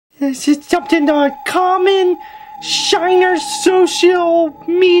Is it something common? Shiner social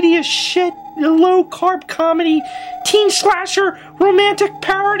media shit, low carb comedy, teen slasher, romantic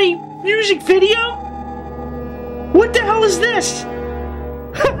parody, music video? What the hell is this?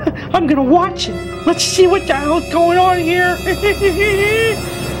 I'm gonna watch it. Let's see what the hell's going on here.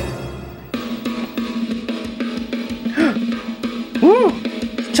 Ooh,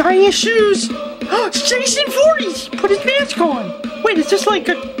 tying his shoes. It's Jason Voorhees. Put his mask on. Wait, is this like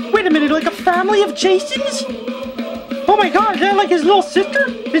a... Wait a minute, like a family of Jasons? Oh my god, is that like his little sister?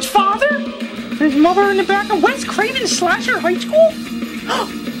 His father? His mother in the back of Wes Craven's Slasher High School?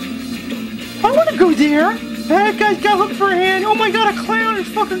 I want to go there. That guy's got hooked for a hand. Oh my god, a clown. It's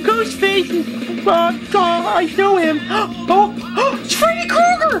fucking Ghostface. I know him. Oh, it's Freddy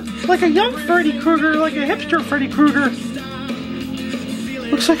Krueger. Like a young Freddy Krueger, like a hipster Freddy Krueger.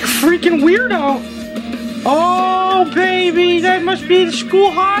 Looks like a freaking weirdo. Oh, baby, that must be the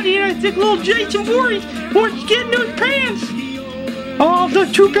school hottie, and I think little Jason Voorhees wants to get in those pants. Oh,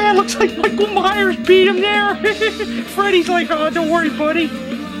 that's too bad. Looks like Michael Myers beat him there. Freddy's like, oh, don't worry, buddy.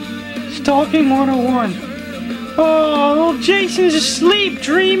 Stalking 101. Oh, little Jason's asleep,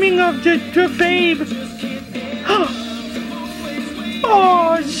 dreaming of the babe.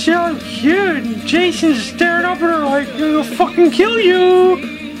 Oh, it's so cute. And Jason's staring up at her like, I'll fucking kill you.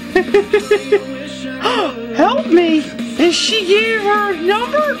 Help me! And she gave her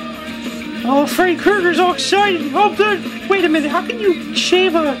number? Oh, Freddy Krueger's all excited. Oh, good. Wait a minute. How can you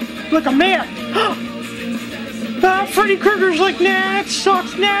shave like a man? Freddy Krueger's like, nah, that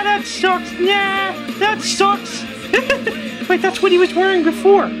sucks. Nah, that sucks. Nah, that sucks. Wait, that's what he was wearing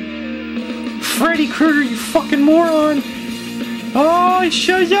before. Freddy Krueger, you fucking moron. Oh, he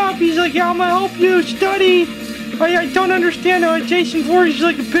shows up. He's like, yeah, I'm gonna help you study. I don't understand how Jason Voorhees is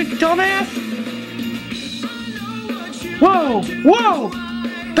like a big dumbass. Whoa, whoa!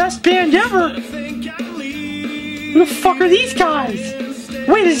 Best band ever! Who the fuck are these guys?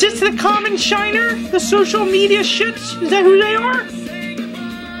 Wait, is this the common Shiner? The social media shits? Is that who they are?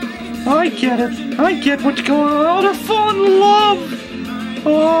 I get it. I get what's going on. Oh, they're falling in love!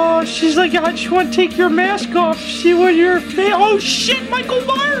 Oh, she's like, I just want to take your mask off. See what your face... Oh, shit! Michael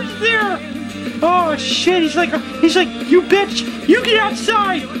Myers is there! Oh, shit! He's like, you bitch! You get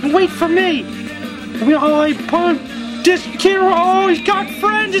outside and wait for me! I pumped... This kid, oh, he's got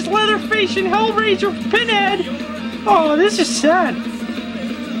friends, it's Leatherface and Hellraiser Pinhead. Oh, this is sad.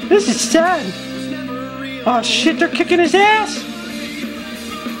 This is sad. Oh, shit, they're kicking his ass.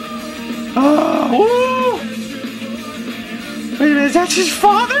 Oh, ooh. Wait a minute, that's his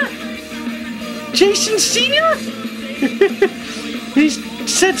father? Jason Sr.? He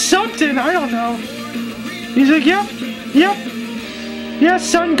said something, I don't know. He's like, yep. Yeah,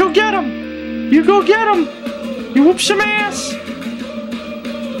 son, go get him. You go get him. You whoop some ass!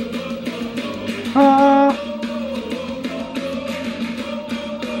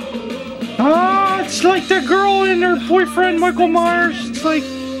 It's like the girl and her boyfriend, Michael Myers. It's like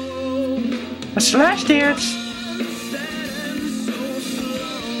a slash dance.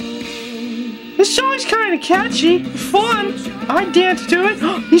 This song's kind of catchy, fun. I'd dance to it.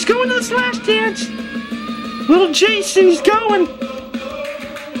 He's going to the slash dance. Little Jason, he's going.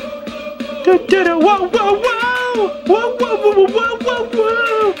 Whoa, whoa, whoa! Whoa, whoa, whoa, whoa, whoa,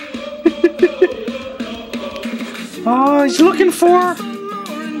 whoa! Oh, he's looking for her.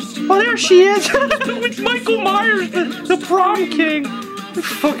 Oh, there she is! With Michael Myers, the prom king.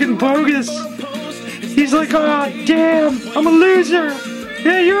 Fucking bogus. He's like, oh, damn, I'm a loser.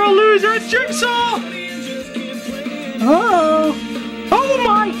 Yeah, you're a loser. It's Jigsaw! Uh-oh. Oh,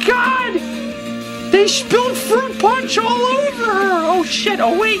 my God! They spilled fruit punch all over her! Oh shit,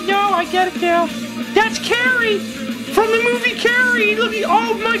 oh wait, no, I get it now. That's Carrie! From the movie Carrie! Look,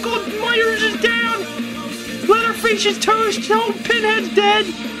 oh, Michael Myers is down! Leatherface is toast, oh, Pinhead's dead!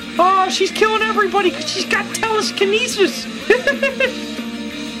 Oh, she's killing everybody because she's got telekinesis!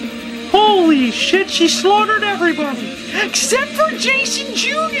 Holy shit, she slaughtered everybody! Except for Jason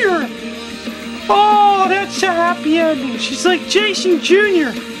Jr.! Oh, that's a happy ending. She's like, Jason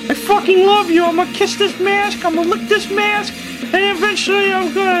Jr., I fucking love you. I'm gonna kiss this mask. I'm gonna lick this mask. And eventually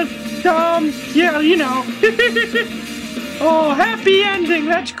I'm gonna, yeah, you know. Oh, happy ending.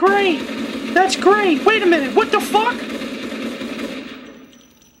 That's great. That's great. Wait a minute. What the fuck?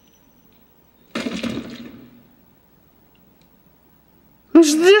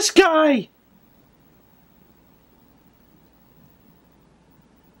 Who's this guy?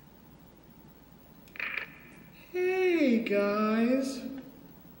 Hey, guys.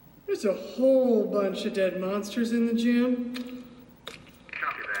 There's a whole bunch of dead monsters in the gym.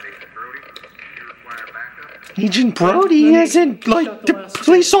 Copy that, Agent Brody. Do you require backup? Agent Brody isn't like the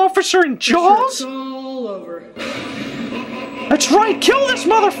police officer in Jaws? It's all over. That's right, kill this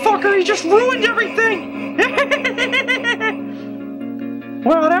motherfucker! He just ruined everything!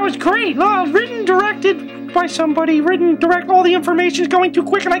 Wow, that was great! Written, directed by somebody, all the information's going too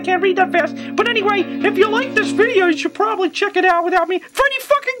quick and I can't read that fast. But anyway, if you like this video, you should probably check it out without me. Freddy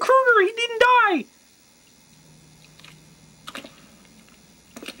fucking Krueger, he didn't die!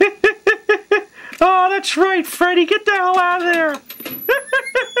 Oh, that's right, Freddy, get the hell out of there!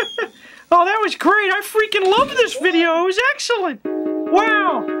 Oh, that was great. I freaking love this video. It was excellent.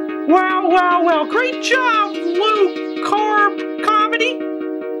 Wow. Wow, wow, wow. Great job, Luke Carb Comedy.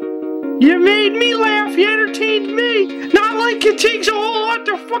 You made me laugh. You entertained me. Not like it takes a whole lot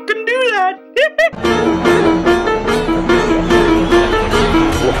to fucking